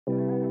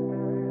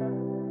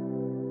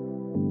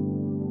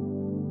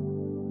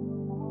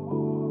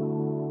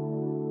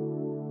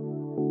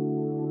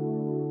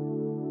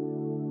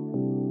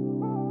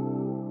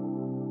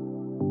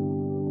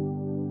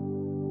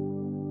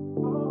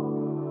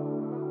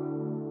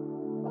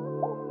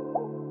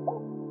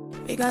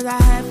Because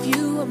I have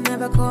you, I'm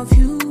never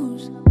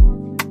confused.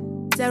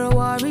 Zero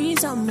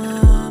worries on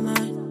my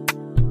mind.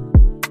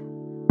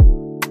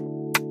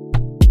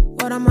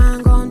 What am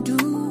I gonna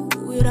do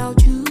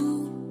without you?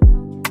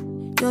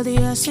 You're the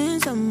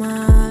essence of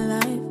my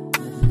life.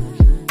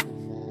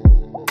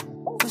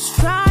 Was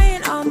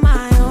trying on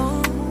my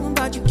own,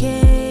 but you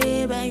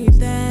came and you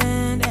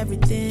turned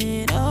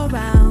everything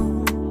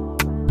around.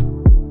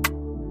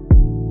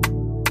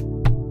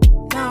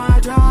 Now I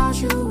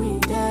trust you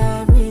with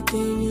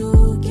everything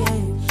you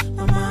gave.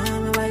 My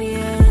mind, my body,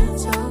 and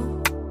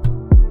soul.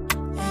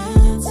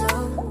 And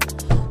soul.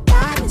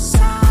 Right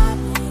beside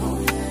me, oh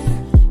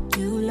yeah.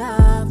 You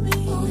love me,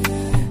 oh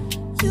yeah.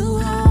 You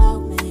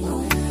hold me,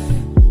 oh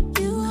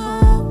yeah. You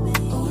hold me,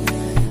 oh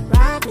yeah.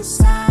 Right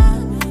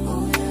beside me,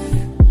 oh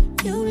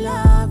yeah. You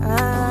love me,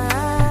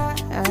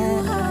 you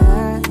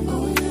hold me,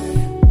 oh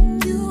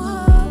yeah. You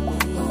hold me,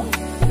 oh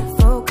yeah.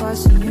 Focus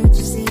on you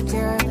to see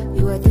clearer.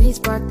 You are the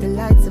spark, the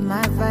lights of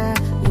my fire.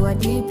 You are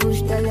the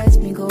push that lets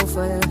me go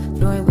further.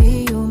 Flowing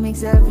with you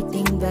makes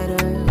everything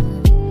better.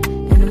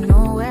 And I'm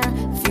nowhere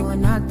if you are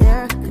not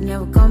there. Could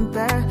never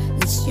compare.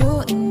 It's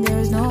you and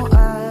there's no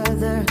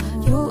other.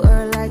 You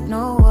are like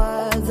no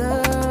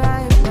other.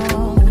 I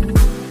know.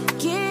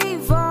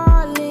 Keep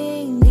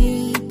falling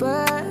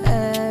deeper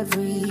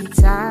every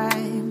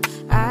time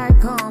I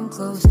come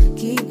close.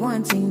 Keep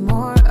wanting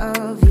more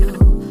of you.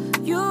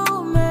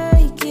 You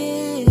make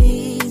it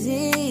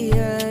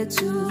easier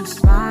to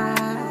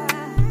smile.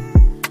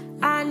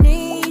 I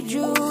need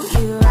you,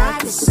 you're right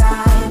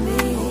beside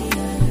me.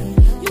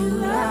 You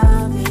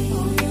love me,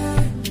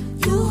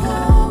 you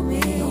hold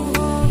me,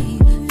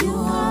 you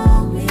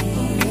hold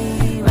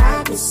me.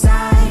 Right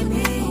beside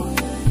me,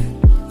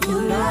 you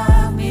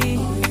love me,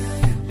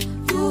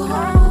 you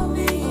hold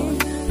me,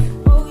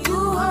 oh you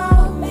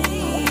hold me.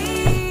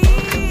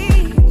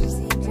 You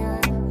see, girl,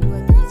 you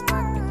are the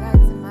spark that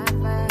lights in my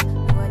fire.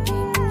 You are the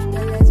push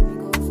that lets me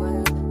go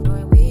further.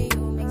 Knowing with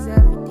you makes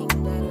everything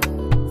better.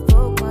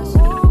 Focus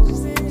on you,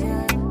 see,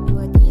 girl, you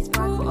are the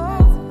spark that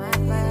lights in my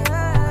fire.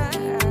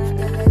 You are the push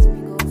that lets me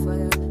go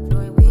further.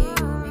 Knowing with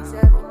you makes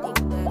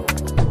everything better.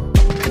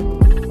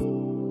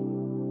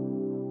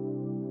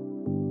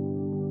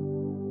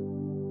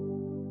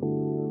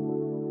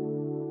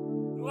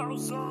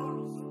 Outside.